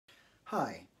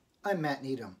Hi, I'm Matt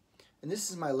Needham, and this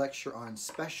is my lecture on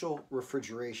special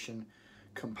refrigeration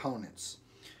components.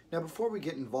 Now, before we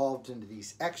get involved into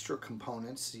these extra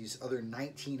components, these other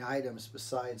 19 items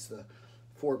besides the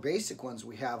 4 basic ones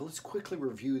we have, let's quickly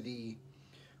review the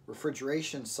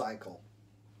refrigeration cycle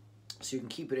so you can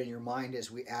keep it in your mind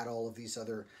as we add all of these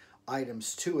other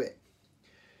items to it.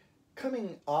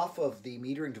 Coming off of the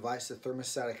metering device, the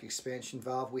thermostatic expansion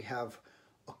valve, we have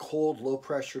a cold, low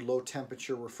pressure, low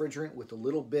temperature refrigerant with a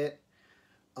little bit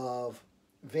of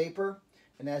vapor,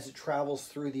 and as it travels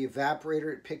through the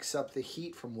evaporator, it picks up the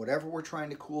heat from whatever we're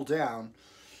trying to cool down,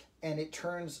 and it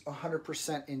turns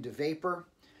 100% into vapor.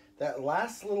 That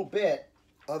last little bit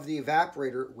of the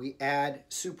evaporator, we add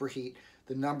superheat,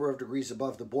 the number of degrees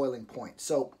above the boiling point.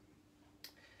 So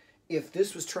if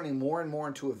this was turning more and more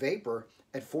into a vapor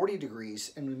at 40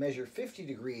 degrees and we measure 50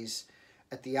 degrees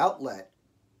at the outlet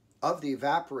of the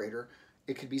evaporator,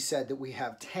 it could be said that we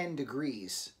have 10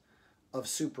 degrees of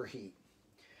superheat.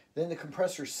 Then the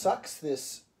compressor sucks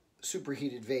this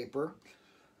superheated vapor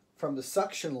from the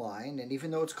suction line, and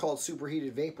even though it's called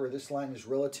superheated vapor, this line is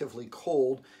relatively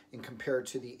cold in compared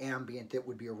to the ambient that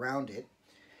would be around it.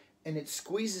 And it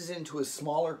squeezes into a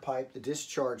smaller pipe, the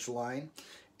discharge line,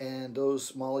 and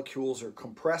those molecules are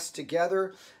compressed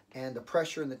together, and the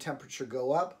pressure and the temperature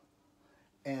go up.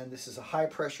 And this is a high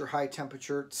pressure, high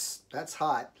temperature, that's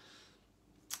hot,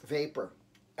 vapor.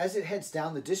 As it heads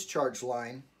down the discharge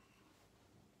line,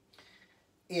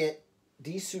 it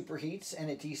desuperheats, and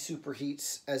it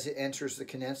desuperheats as it enters the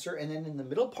condenser, and then in the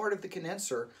middle part of the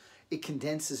condenser, it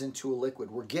condenses into a liquid.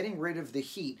 We're getting rid of the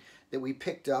heat that we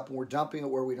picked up, and we're dumping it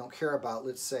where we don't care about,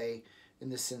 let's say,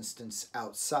 in this instance,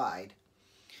 outside.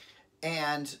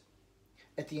 And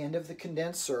at the end of the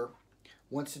condenser,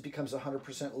 once it becomes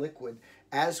 100% liquid,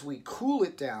 as we cool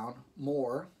it down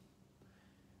more,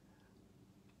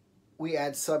 we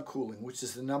add subcooling, which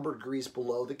is the number of degrees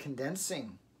below the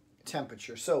condensing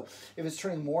temperature. So if it's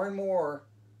turning more and more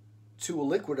to a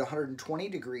liquid, 120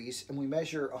 degrees, and we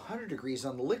measure 100 degrees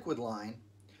on the liquid line,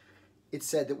 it's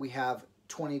said that we have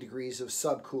 20 degrees of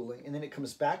subcooling. And then it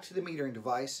comes back to the metering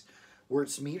device where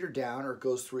it's metered down, or it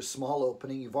goes through a small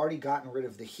opening. You've already gotten rid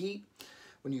of the heat.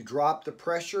 When you drop the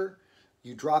pressure,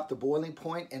 you drop the boiling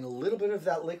point, and a little bit of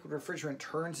that liquid refrigerant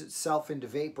turns itself into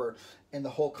vapor, and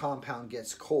the whole compound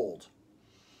gets cold.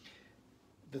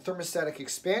 The thermostatic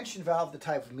expansion valve, the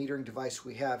type of metering device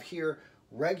we have here,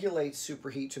 regulates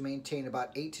superheat to maintain about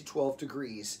 8 to 12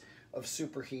 degrees of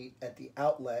superheat at the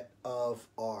outlet of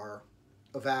our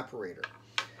evaporator.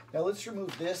 Now let's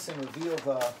remove this and reveal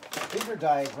the bigger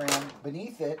diagram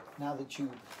beneath it now that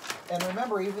you... And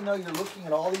remember, even though you're looking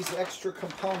at all these extra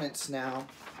components now,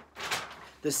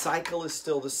 the cycle is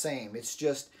still the same. It's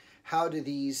just how do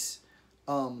these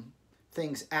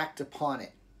things act upon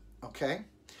it, okay?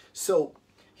 So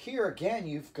here again,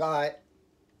 you've got,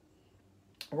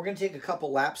 we're going to take a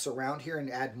couple laps around here and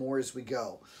add more as we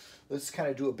go. Let's kind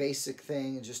of do a basic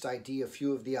thing and just ID a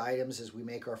few of the items as we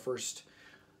make our first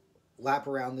lap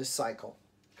around this cycle.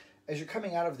 As you're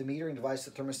coming out of the metering device,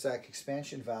 the thermostatic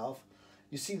expansion valve,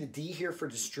 you see the D here for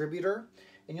distributor,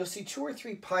 and you'll see 2 or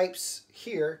 3 pipes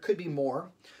here, could be more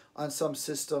on some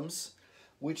systems,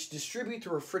 which distribute the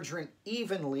refrigerant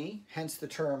evenly, hence the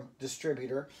term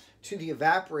distributor, to the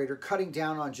evaporator, cutting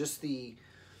down on just the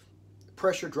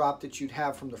pressure drop that you'd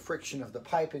have from the friction of the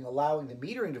piping, allowing the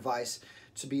metering device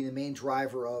to be the main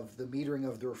driver of the metering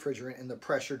of the refrigerant and the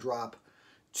pressure drop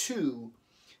to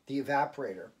the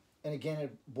evaporator. And again,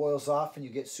 it boils off and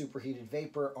you get superheated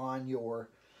vapor on your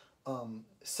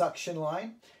suction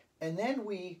line. And then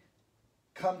we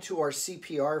come to our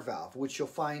CPR valve, which you'll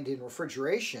find in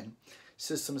refrigeration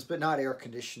systems, but not air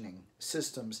conditioning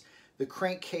systems, the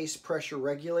crankcase pressure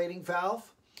regulating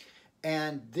valve.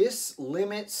 And this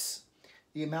limits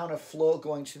the amount of flow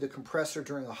going to the compressor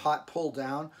during a hot pull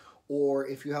down, or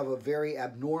if you have a very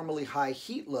abnormally high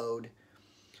heat load,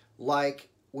 like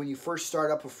when you first start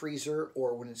up a freezer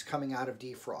or when it's coming out of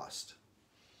defrost.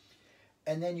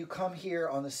 And then you come here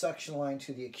on the suction line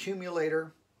to the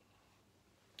accumulator.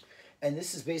 And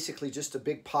this is basically just a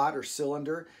big pot or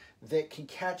cylinder that can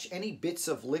catch any bits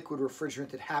of liquid refrigerant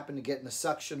that happen to get in the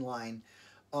suction line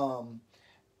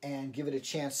and give it a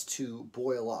chance to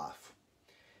boil off.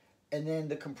 And then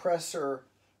the compressor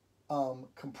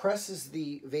compresses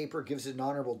the vapor, gives it an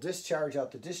honorable discharge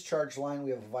out the discharge line.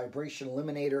 We have a vibration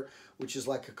eliminator, which is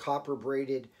like a copper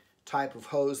braided type of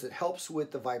hose that helps with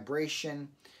the vibration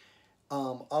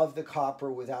of the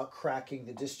copper without cracking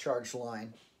the discharge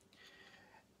line.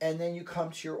 And then you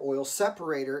come to your oil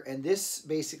separator, and this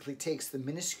basically takes the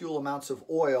minuscule amounts of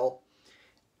oil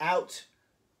out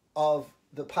of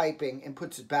the piping and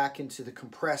puts it back into the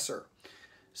compressor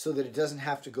so that it doesn't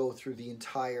have to go through the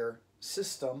entire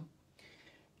system.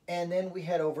 And then we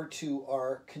head over to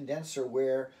our condenser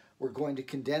where we're going to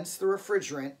condense the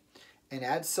refrigerant and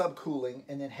add subcooling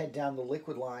and then head down the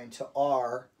liquid line to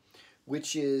R,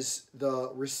 which is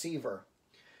the receiver.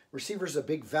 Receiver is a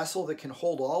big vessel that can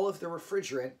hold all of the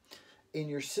refrigerant in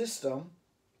your system,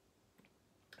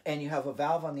 and you have a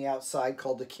valve on the outside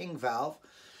called the King valve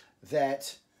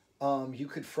that you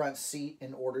could front seat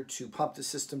in order to pump the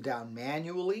system down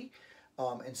manually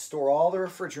and store all the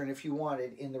refrigerant if you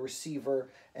wanted in the receiver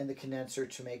and the condenser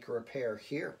to make a repair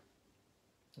here.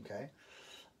 Okay.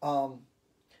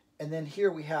 And then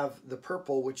here we have the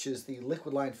purple, which is the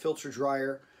liquid line filter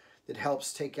dryer that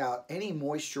helps take out any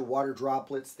moisture, water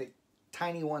droplets, the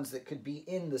tiny ones that could be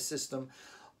in the system,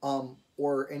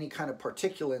 or any kind of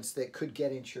particulates that could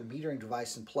get into your metering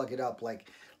device and plug it up, like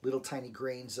little tiny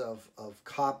grains of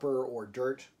copper or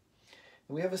dirt.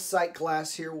 And we have a sight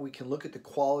glass here where we can look at the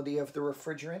quality of the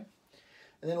refrigerant.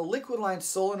 And then a liquid line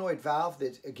solenoid valve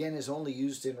that, again, is only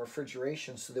used in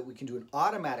refrigeration so that we can do an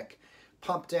automatic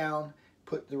pump down,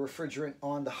 put the refrigerant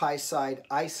on the high side,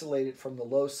 isolate it from the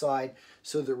low side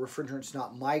so the refrigerant's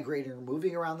not migrating or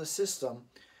moving around the system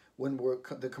when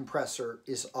the compressor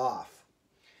is off.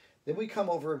 Then we come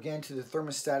over again to the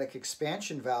thermostatic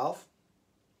expansion valve.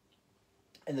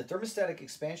 And the thermostatic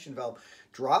expansion valve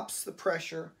drops the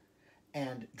pressure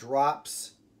and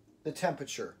drops the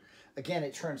temperature. Again,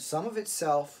 it turns some of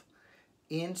itself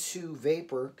into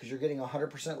vapor because you're getting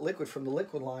 100% liquid from the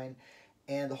liquid line,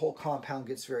 and the whole compound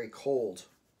gets very cold.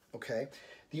 Okay?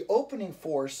 The opening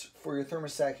force for your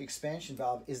thermostatic expansion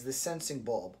valve is the sensing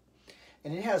bulb.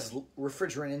 And it has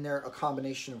refrigerant in there, a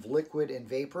combination of liquid and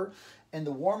vapor. And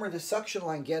the warmer the suction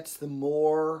line gets, the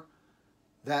more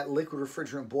that liquid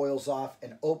refrigerant boils off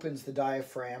and opens the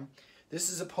diaphragm. This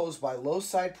is opposed by low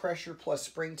side pressure plus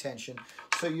spring tension.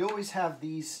 So you always have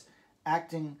these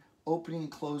acting, opening,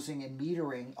 closing, and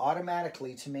metering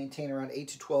automatically to maintain around 8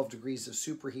 to 12 degrees of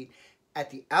superheat at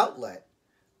the outlet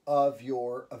of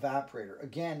your evaporator.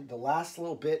 Again, the last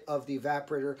little bit of the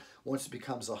evaporator, once it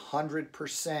becomes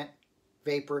 100%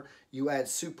 vapor, you add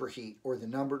superheat, or the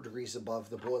number of degrees above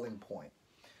the boiling point.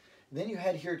 Then you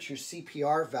head here to your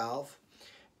CPR valve,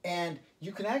 and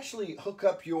you can actually hook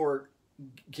up your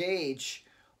gauge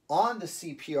on the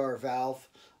CPR valve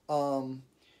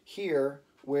here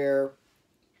where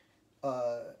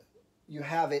you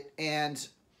have it, and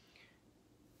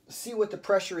see what the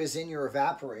pressure is in your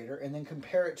evaporator and then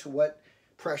compare it to what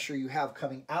pressure you have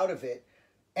coming out of it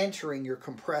entering your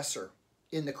compressor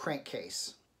in the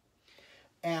crankcase.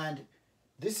 And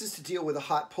this is to deal with a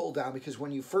hot pull down, because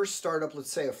when you first start up,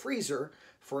 let's say a freezer,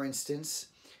 for instance,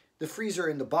 the freezer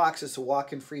in the box is a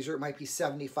walk-in freezer. It might be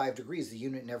 75 degrees. The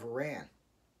unit never ran,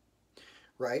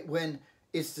 right? When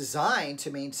it's designed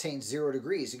to maintain 0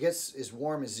 degrees, it gets as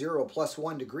warm as 0 plus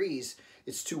 1 degrees.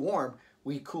 It's too warm.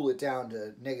 We cool it down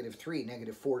to -3,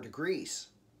 -4 degrees.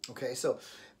 Okay, so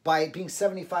by being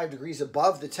 75 degrees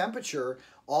above the temperature,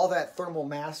 all that thermal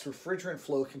mass refrigerant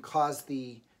flow can cause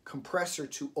the compressor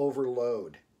to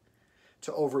overload.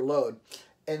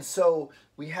 And so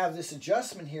we have this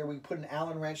adjustment here. We put an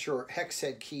Allen wrench or hex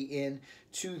head key in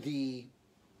to the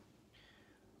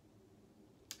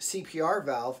CPR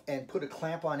valve and put a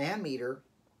clamp on ammeter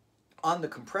on the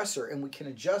compressor, and we can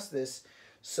adjust this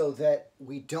so that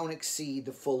we don't exceed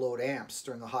the full load amps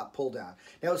during the hot pull down.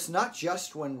 Now, it's not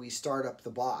just when we start up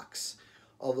the box,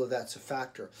 although that's a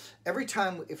factor. Every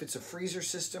time, if it's a freezer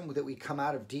system that we come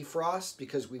out of defrost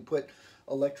because we put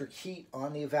electric heat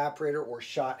on the evaporator or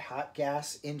shot hot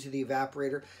gas into the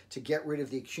evaporator to get rid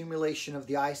of the accumulation of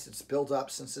the ice that's built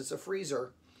up since it's a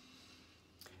freezer,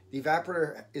 the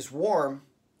evaporator is warm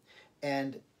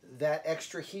and that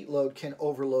extra heat load can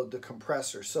overload the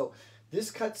compressor. So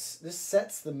this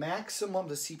sets the maximum,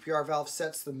 the CPR valve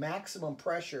sets the maximum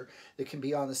pressure that can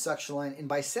be on the suction line. And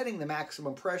by setting the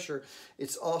maximum pressure,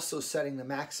 it's also setting the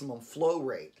maximum flow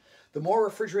rate. The more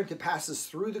refrigerant that passes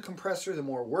through the compressor, the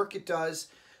more work it does,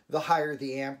 the higher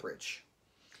the amperage.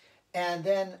 And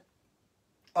then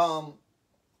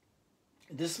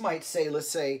this might say, let's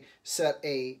say, set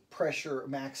a pressure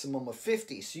maximum of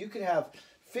 50. So you could have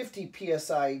 50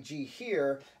 psig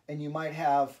here, and you might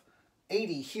have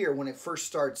 80 here when it first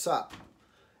starts up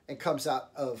and comes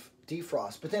out of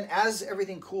defrost. But then as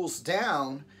everything cools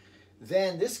down,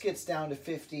 then this gets down to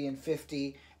 50 and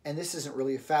 50, and this isn't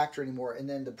really a factor anymore. And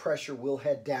then the pressure will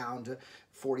head down to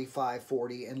 45,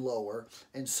 40, and lower,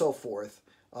 and so forth.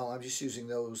 I'm just using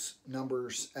those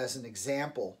numbers as an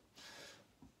example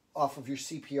off of your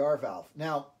CPR valve.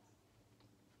 Now,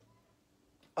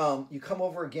 You come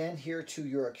over again here to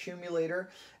your accumulator,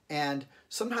 and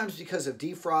sometimes because of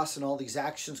defrost and all these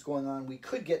actions going on, we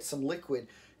could get some liquid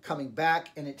coming back,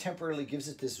 and it temporarily gives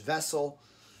it this vessel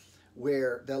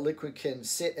where that liquid can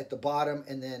sit at the bottom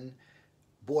and then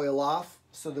boil off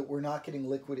so that we're not getting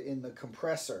liquid in the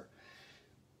compressor.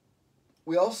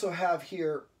 We also have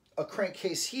here a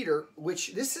crankcase heater,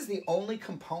 which this is the only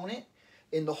component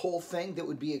in the whole thing that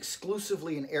would be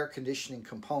exclusively an air conditioning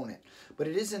component. But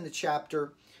it is in the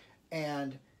chapter,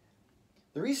 and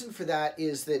the reason for that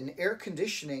is that in air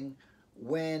conditioning,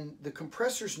 when the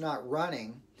compressor's not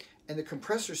running and the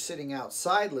compressor's sitting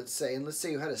outside, let's say, and let's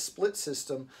say you had a split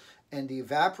system and the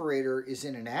evaporator is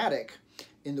in an attic,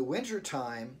 in the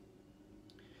wintertime,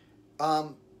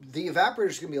 the evaporator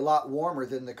is going to be a lot warmer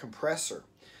than the compressor.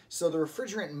 So the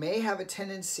refrigerant may have a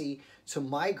tendency to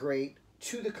migrate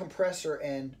to the compressor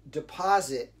and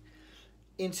deposit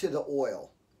into the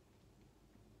oil.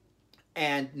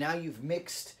 And now you've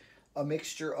mixed a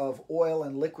mixture of oil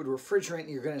and liquid refrigerant.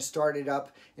 You're going to start it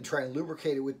up and try and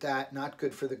lubricate it with that. Not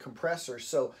good for the compressor.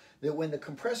 So that when the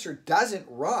compressor doesn't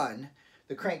run,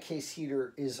 the crankcase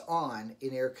heater is on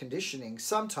in air conditioning.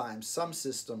 Sometimes, some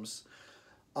systems,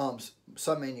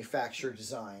 some manufacturer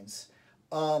designs.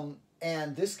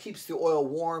 And this keeps the oil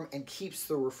warm and keeps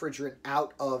the refrigerant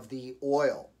out of the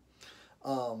oil.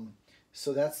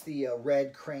 So that's the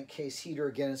red crankcase heater.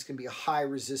 Again, it's going to be a high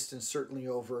resistance, certainly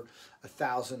over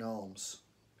 1,000 ohms.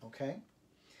 Okay.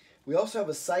 We also have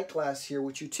a sight glass here,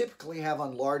 which you typically have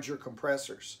on larger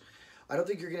compressors. I don't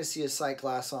think you're going to see a sight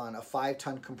glass on a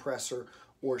 5-ton compressor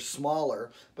or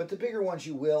smaller, but the bigger ones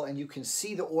you will, and you can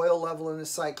see the oil level in the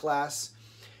sight glass,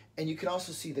 and you can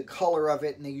also see the color of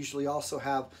it, and they usually also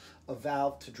have a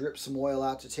valve to drip some oil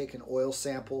out to take an oil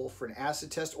sample for an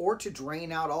acid test, or to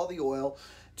drain out all the oil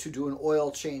to do an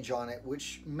oil change on it,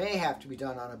 which may have to be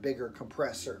done on a bigger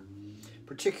compressor,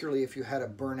 particularly if you had a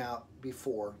burnout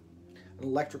before, an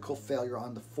electrical failure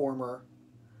on the former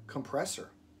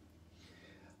compressor.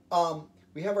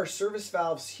 We have our service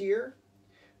valves here,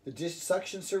 the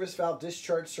suction service valve,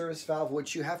 discharge service valve,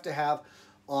 which you have to have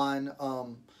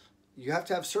on, you have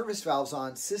to have service valves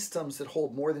on systems that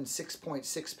hold more than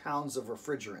 6.6 pounds of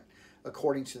refrigerant,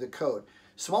 according to the code.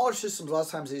 Smaller systems, a lot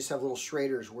of times they just have little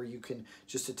Schraders where you can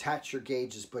just attach your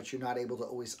gauges, but you're not able to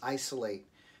always isolate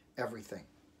everything.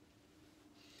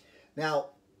 Now,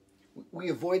 we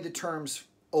avoid the terms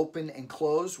open and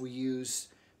close. We use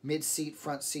mid-seat,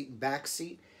 front seat, and back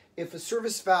seat. If a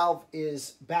service valve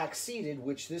is back-seated,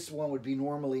 which this one would be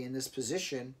normally in this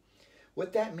position,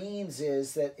 what that means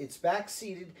is that it's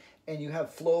back-seated and you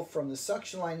have flow from the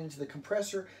suction line into the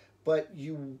compressor, but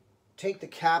you take the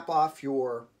cap off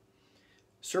your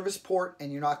service port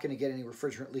and you're not going to get any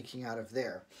refrigerant leaking out of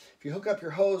there. If you hook up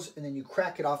your hose and then you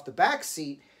crack it off the back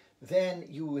seat, then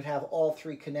you would have all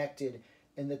three connected,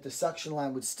 and that the suction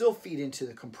line would still feed into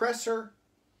the compressor,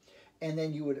 and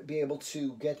then you would be able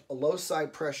to get a low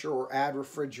side pressure or add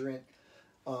refrigerant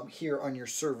here on your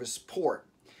service port.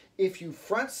 If you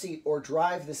front seat or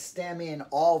drive the stem in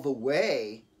all the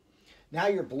way, now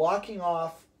you're blocking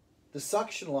off the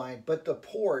suction line, but the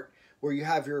port where you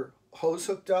have your hose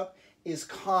hooked up is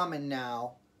common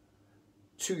now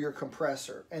to your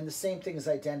compressor. And the same thing is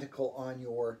identical on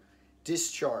your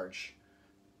discharge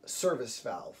service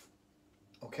valve.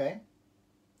 Okay?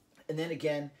 And then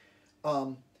again,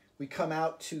 we come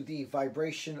out to the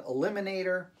vibration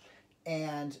eliminator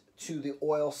and to the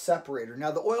oil separator.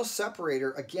 Now the oil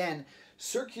separator, again,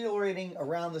 circulating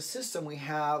around the system, we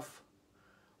have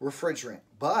refrigerant,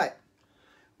 but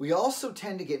we also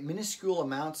tend to get minuscule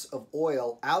amounts of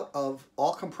oil out of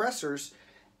all compressors,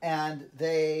 and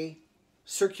they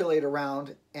circulate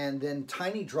around, and then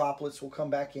tiny droplets will come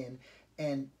back in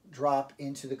and drop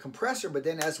into the compressor. But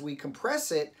then as we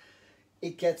compress it,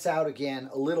 it gets out again,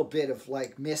 a little bit of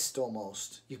like mist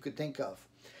almost, you could think of.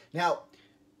 Now,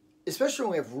 especially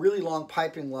when we have really long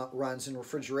piping runs in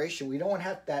refrigeration, we don't want to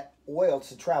have that oil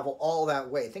to travel all that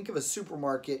way. Think of a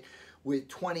supermarket with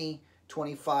 20,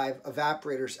 25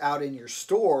 evaporators out in your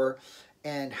store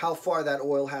and how far that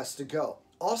oil has to go.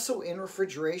 Also in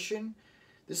refrigeration,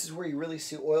 this is where you really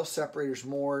see oil separators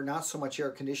more, not so much air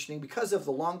conditioning, because of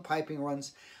the long piping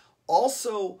runs,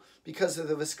 also because of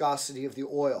the viscosity of the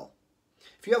oil.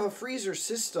 If you have a freezer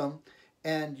system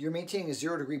and you're maintaining a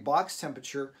 0-degree box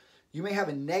temperature, you may have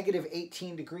a negative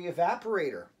 18-degree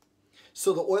evaporator.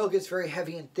 So the oil gets very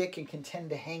heavy and thick and can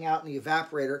tend to hang out in the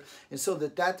evaporator. And so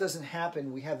that doesn't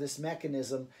happen, we have this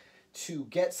mechanism to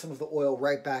get some of the oil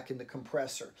right back in the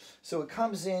compressor. So it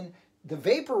comes in, the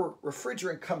vapor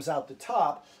refrigerant comes out the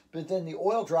top, but then the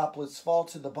oil droplets fall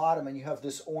to the bottom, and you have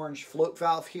this orange float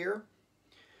valve here,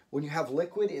 When you have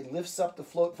liquid, it lifts up the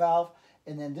float valve,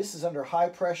 and then this is under high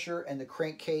pressure and the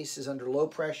crankcase is under low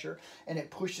pressure, and it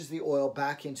pushes the oil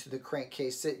back into the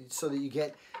crankcase so that you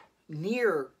get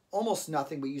near almost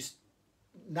nothing, but you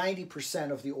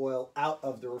 90% of the oil out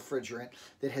of the refrigerant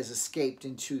that has escaped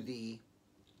into the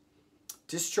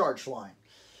discharge line.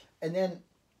 And then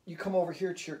you come over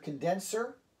here to your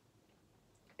condenser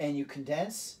and you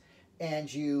condense,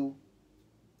 and you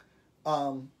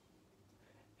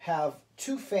have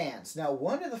two fans. Now,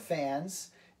 one of the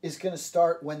fans is going to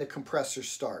start when the compressor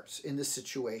starts in this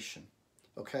situation,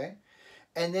 okay?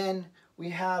 And then we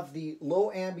have the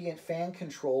low ambient fan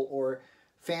control, or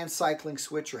fan cycling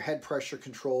switch, or head pressure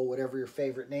control, whatever your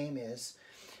favorite name is,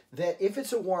 that if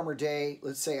it's a warmer day,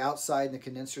 let's say outside and the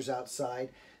condenser's outside,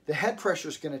 the head pressure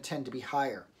is going to tend to be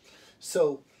higher.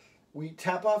 So we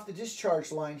tap off the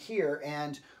discharge line here,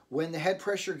 and when the head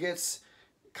pressure gets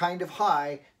kind of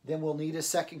high, then we'll need a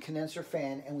second condenser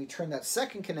fan, and we turn that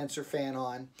second condenser fan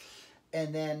on,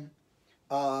 and then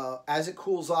as it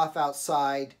cools off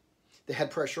outside, the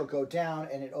head pressure will go down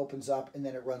and it opens up, and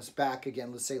then it runs back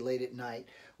again, let's say late at night,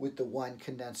 with the one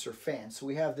condenser fan. So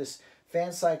we have this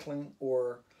fan cycling,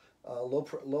 or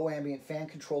low ambient fan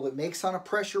control, that makes on a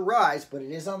pressure rise, but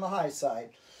it is on the high side.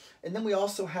 And then we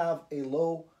also have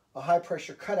a high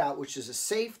pressure cutout, which is a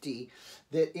safety,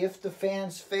 that if the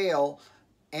fans fail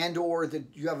and or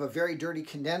you have a very dirty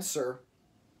condenser,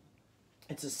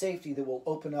 it's a safety that will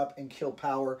open up and kill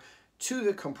power to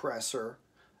the compressor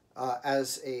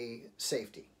as a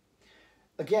safety.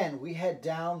 Again, we head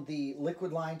down the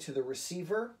liquid line to the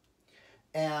receiver,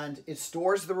 and it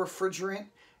stores the refrigerant.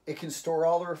 It can store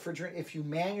all the refrigerant. If you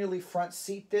manually front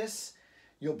seat this,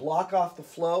 you'll block off the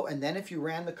flow, and then if you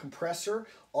ran the compressor,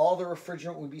 all the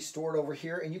refrigerant would be stored over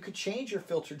here, and you could change your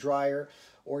filter dryer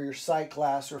or your sight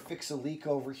glass, or fix a leak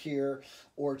over here,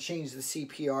 or change the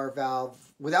CPR valve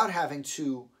without having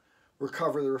to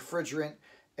recover the refrigerant.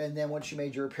 And then once you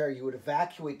made your repair, you would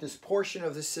evacuate this portion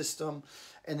of the system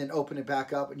and then open it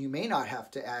back up, and you may not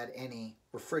have to add any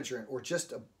refrigerant, or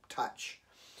just a touch.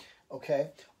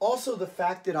 Okay. Also, the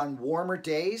fact that on warmer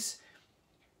days,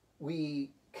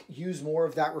 we use more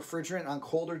of that refrigerant. On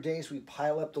colder days, we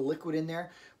pile up the liquid in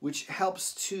there, which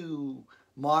helps to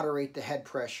moderate the head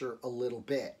pressure a little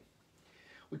bit.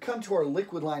 We come to our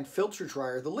liquid line filter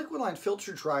dryer. The liquid line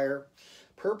filter dryer,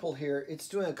 purple here, it's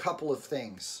doing a couple of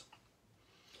things.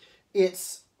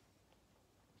 It's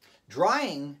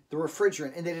drying the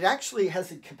refrigerant, and that it actually has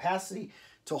the capacity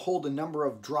to hold a number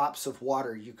of drops of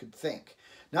water, you could think.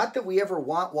 Not that we ever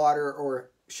want water or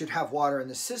should have water in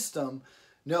the system.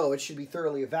 No, it should be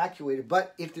thoroughly evacuated.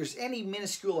 But if there's any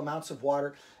minuscule amounts of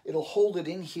water, it'll hold it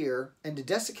in here. And the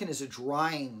desiccant is a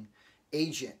drying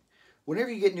agent.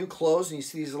 Whenever you get new clothes and you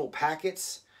see these little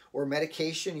packets or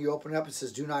medication, you open it up, it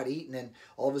says do not eat, and then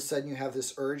all of a sudden you have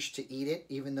this urge to eat it,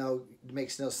 even though it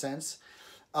makes no sense.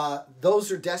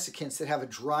 Those are desiccants that have a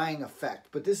drying effect,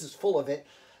 but this is full of it.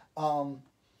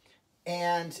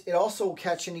 And it also will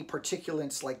catch any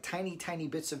particulates, like tiny, tiny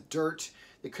bits of dirt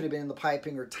that could have been in the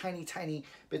piping, or tiny, tiny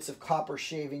bits of copper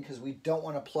shaving, because we don't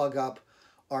want to plug up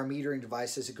our metering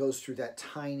device as it goes through that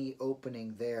tiny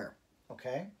opening there,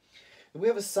 okay? And we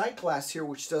have a sight glass here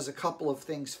which does a couple of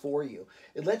things for you.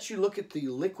 It lets you look at the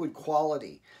liquid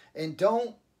quality. And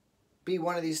don't be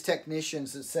one of these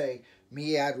technicians that say,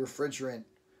 me add refrigerant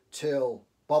till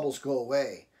bubbles go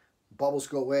away. Bubbles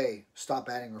go away, stop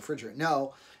adding refrigerant.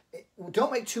 No,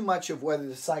 don't make too much of whether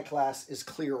the sight glass is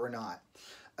clear or not.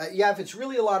 Yeah, if it's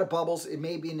really a lot of bubbles, it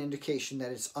may be an indication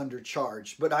that it's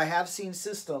undercharged. But I have seen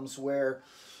systems where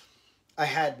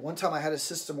one time I had a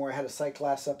system where I had a sight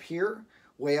glass up here,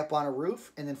 way up on a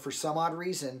roof, and then for some odd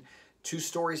reason, 2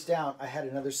 stories down, I had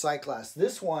another sight glass.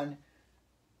 This one,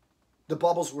 the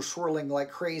bubbles were swirling like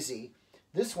crazy.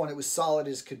 This one, it was solid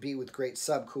as could be with great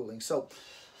subcooling. So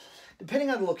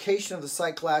depending on the location of the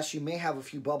sight glass, you may have a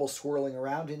few bubbles swirling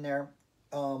around in there.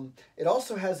 It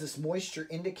also has this moisture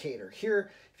indicator. Here,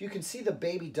 if you can see the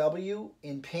baby W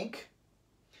in pink,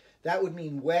 that would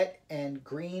mean wet, and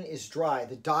green is dry,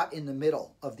 the dot in the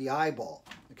middle of the eyeball,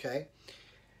 okay?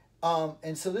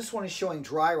 And so this one is showing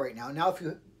dry right now. Now, if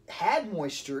you had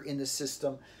moisture in the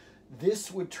system,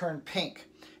 this would turn pink,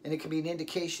 and it can be an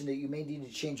indication that you may need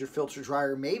to change your filter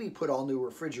dryer, maybe put all new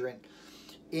refrigerant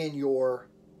in your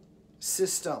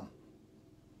system,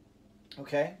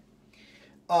 okay?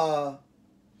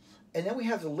 And then we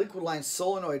have the liquid line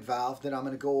solenoid valve that I'm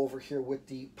going to go over here with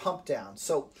the pump down.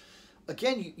 So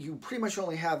again, you pretty much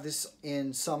only have this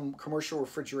in some commercial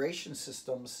refrigeration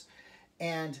systems,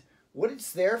 and what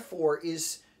it's there for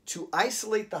is to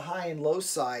isolate the high and low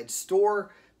side,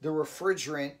 store the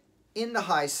refrigerant in the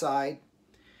high side,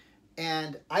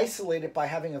 and isolate it by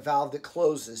having a valve that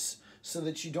closes so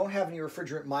that you don't have any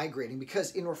refrigerant migrating.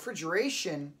 Because in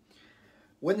refrigeration,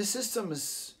 when the system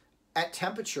is at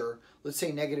temperature, let's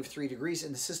say -3 degrees,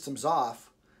 and the system's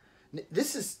off, the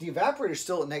evaporator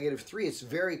still at -3. It's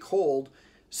very cold,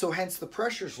 so hence the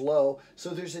pressure's low.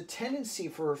 So there's a tendency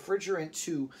for refrigerant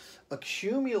to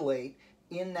accumulate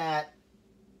in that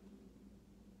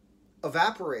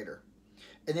evaporator,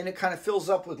 and then it kind of fills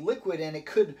up with liquid, and it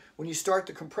could, when you start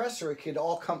the compressor, it could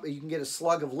all come, you can get a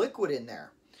slug of liquid in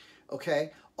there.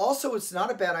 Okay. Also, it's not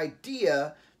a bad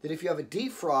idea that if you have a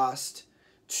defrost,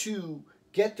 to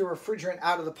get the refrigerant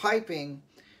out of the piping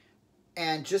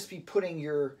and just be putting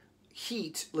your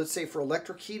heat, let's say for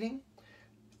electric heating,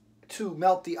 to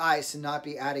melt the ice and not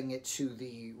be adding it to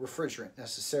the refrigerant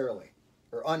necessarily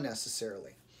or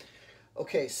unnecessarily.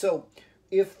 Okay, so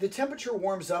if the temperature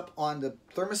warms up on the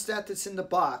thermostat that's in the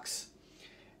box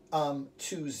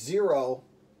to 0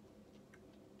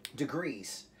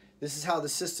 degrees, this is how the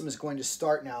system is going to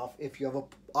start now. If you have an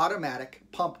automatic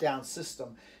pump down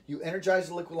system, you energize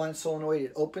the liquid line solenoid,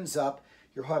 it opens up,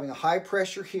 you're having a high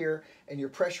pressure here, and your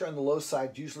pressure on the low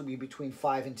side usually be between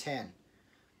 5 and 10.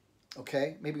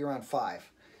 Okay, maybe around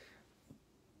 5.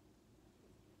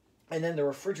 And then the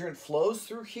refrigerant flows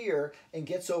through here and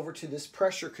gets over to this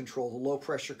pressure control, the low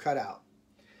pressure cutout.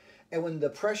 And when the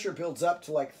pressure builds up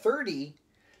to like 30,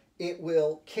 it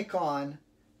will kick on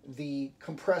the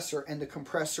compressor, and the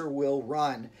compressor will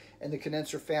run, and the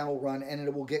condenser fan will run, and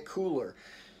it will get cooler.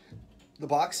 The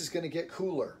box is going to get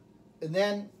cooler. And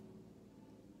then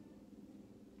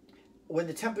when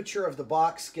the temperature of the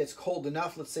box gets cold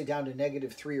enough, let's say down to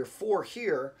 -3 or 4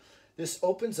 here, this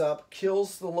opens up,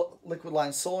 kills the liquid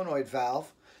line solenoid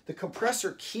valve. The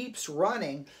compressor keeps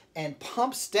running and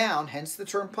pumps down, hence the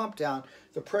term pump down,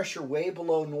 the pressure way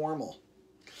below normal.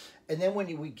 And then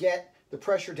when we get the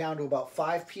pressure down to about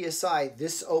 5 psi,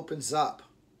 this opens up.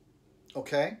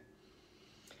 Okay?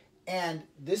 And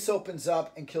this opens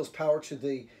up and kills power to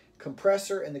the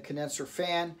compressor and the condenser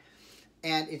fan.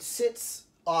 And it sits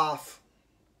off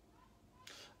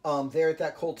there at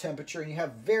that cold temperature, and you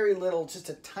have very little, just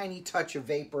a tiny touch of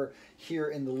vapor here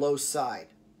in the low side.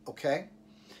 Okay?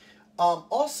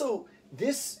 Also,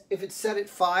 this, if it's set at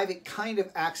 5, it kind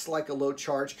of acts like a low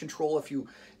charge control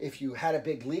if you had a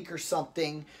big leak or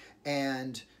something,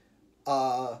 and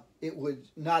it would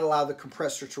not allow the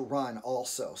compressor to run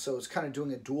also. So it's kind of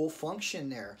doing a dual function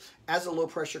there as a low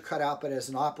pressure cutout, but as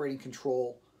an operating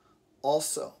control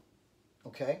also.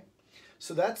 Okay,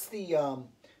 so that's the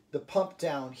pump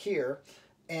down here.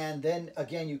 And then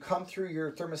again, you come through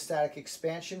your thermostatic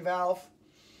expansion valve,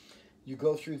 you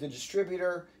go through the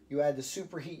distributor, you add the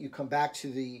superheat, you come back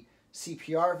to the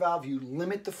CPR valve, you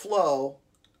limit the flow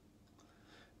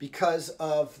because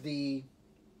of the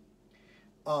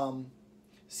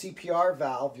CPR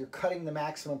valve, you're cutting the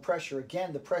maximum pressure.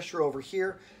 Again, the pressure over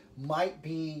here might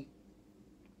be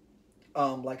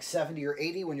like 70 or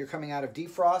 80 when you're coming out of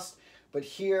defrost, but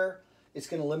here it's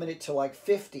going to limit it to like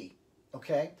 50,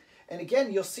 okay? And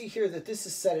again, you'll see here that this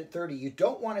is set at 30. You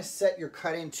don't want to set your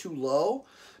cut in too low,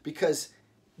 because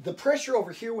the pressure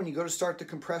over here when you go to start the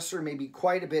compressor may be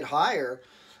quite a bit higher.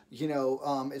 You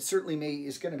know, it certainly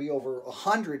is going to be over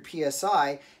 100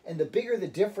 psi, and the bigger the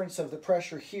difference of the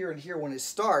pressure here and here when it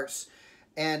starts,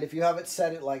 and if you have it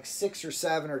set at like 6 or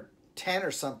 7 or 10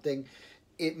 or something,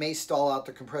 it may stall out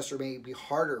the compressor, may be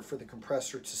harder for the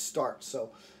compressor to start.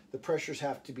 So the pressures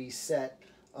have to be set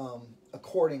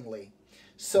accordingly.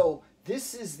 So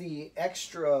this is the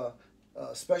extra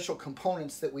special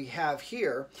components that we have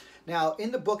here. Now,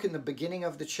 in the book, in the beginning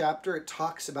of the chapter, it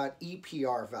talks about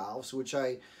EPR valves, which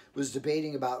I was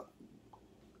debating about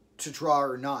to draw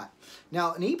or not.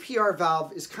 Now, an EPR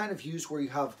valve is kind of used where you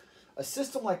have a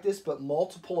system like this, but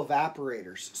multiple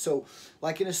evaporators. So,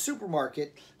 like in a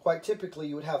supermarket, quite typically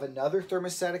you would have another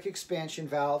thermostatic expansion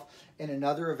valve and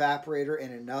another evaporator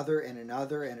and another and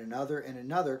another and another and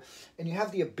another. And you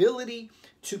have the ability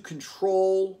to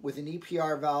control with an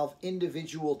EPR valve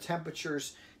individual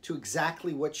temperatures to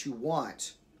exactly what you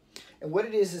want. And what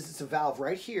it is it's a valve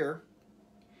right here,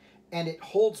 and it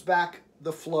holds back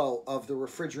the flow of the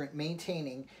refrigerant,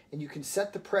 maintaining, and you can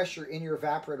set the pressure in your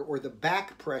evaporator or the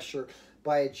back pressure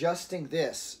by adjusting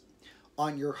this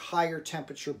on your higher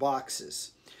temperature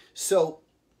boxes. So,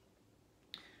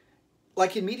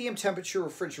 like in medium temperature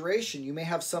refrigeration, you may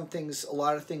have some things, a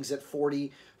lot of things at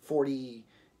 40,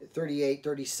 38,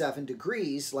 37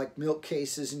 degrees, like milk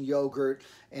cases and yogurt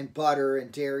and butter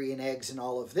and dairy and eggs and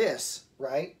all of this,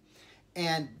 right?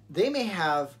 And they may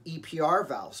have EPR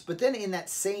valves, but then in that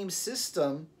same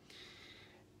system,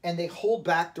 and they hold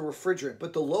back the refrigerant.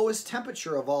 But the lowest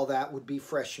temperature of all that would be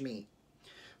fresh meat.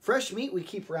 Fresh meat we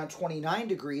keep around 29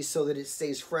 degrees so that it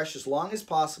stays fresh as long as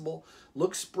possible,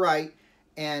 looks bright,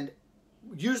 and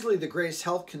usually the greatest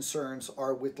health concerns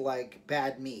are with like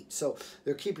bad meat. So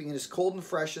they're keeping it as cold and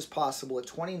fresh as possible at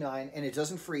 29, and it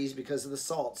doesn't freeze because of the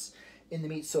salts in the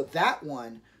meat. So that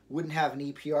one wouldn't have an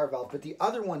EPR valve, but the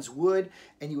other ones would,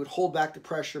 and you would hold back the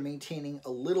pressure, maintaining a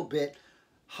little bit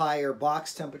higher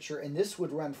box temperature, and this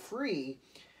would run free,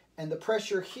 and the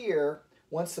pressure here,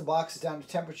 once the box is down to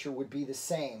temperature, would be the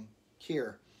same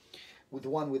here with the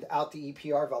one without the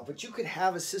EPR valve. But you could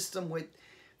have a system with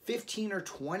 15 or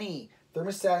 20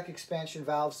 thermostatic expansion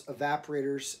valves,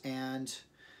 evaporators, and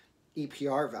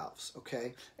EPR valves,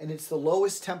 okay? And it's the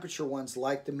lowest temperature ones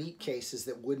like the meat cases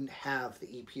that wouldn't have the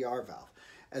EPR valve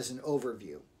as an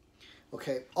overview,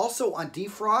 okay? Also on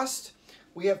defrost,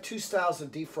 we have two styles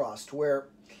of defrost where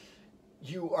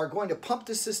you are going to pump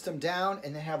the system down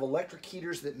and then have electric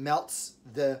heaters that melts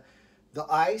the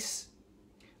ice,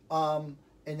 and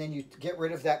then you get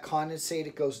rid of that condensate.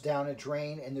 It goes down a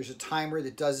drain, and there's a timer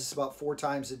that does this about 4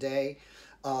 times a day,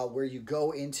 where you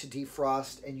go into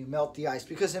defrost and you melt the ice.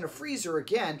 Because in a freezer,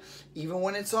 again, even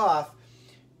when it's off,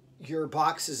 your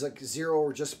box is like 0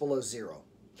 or just below 0.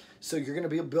 So you're going to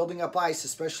be building up ice,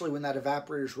 especially when that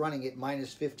evaporator is running at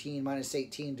minus 15, minus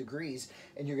 18 degrees,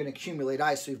 and you're going to accumulate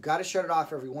ice. So you've got to shut it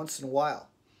off every once in a while.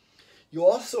 You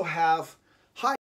also have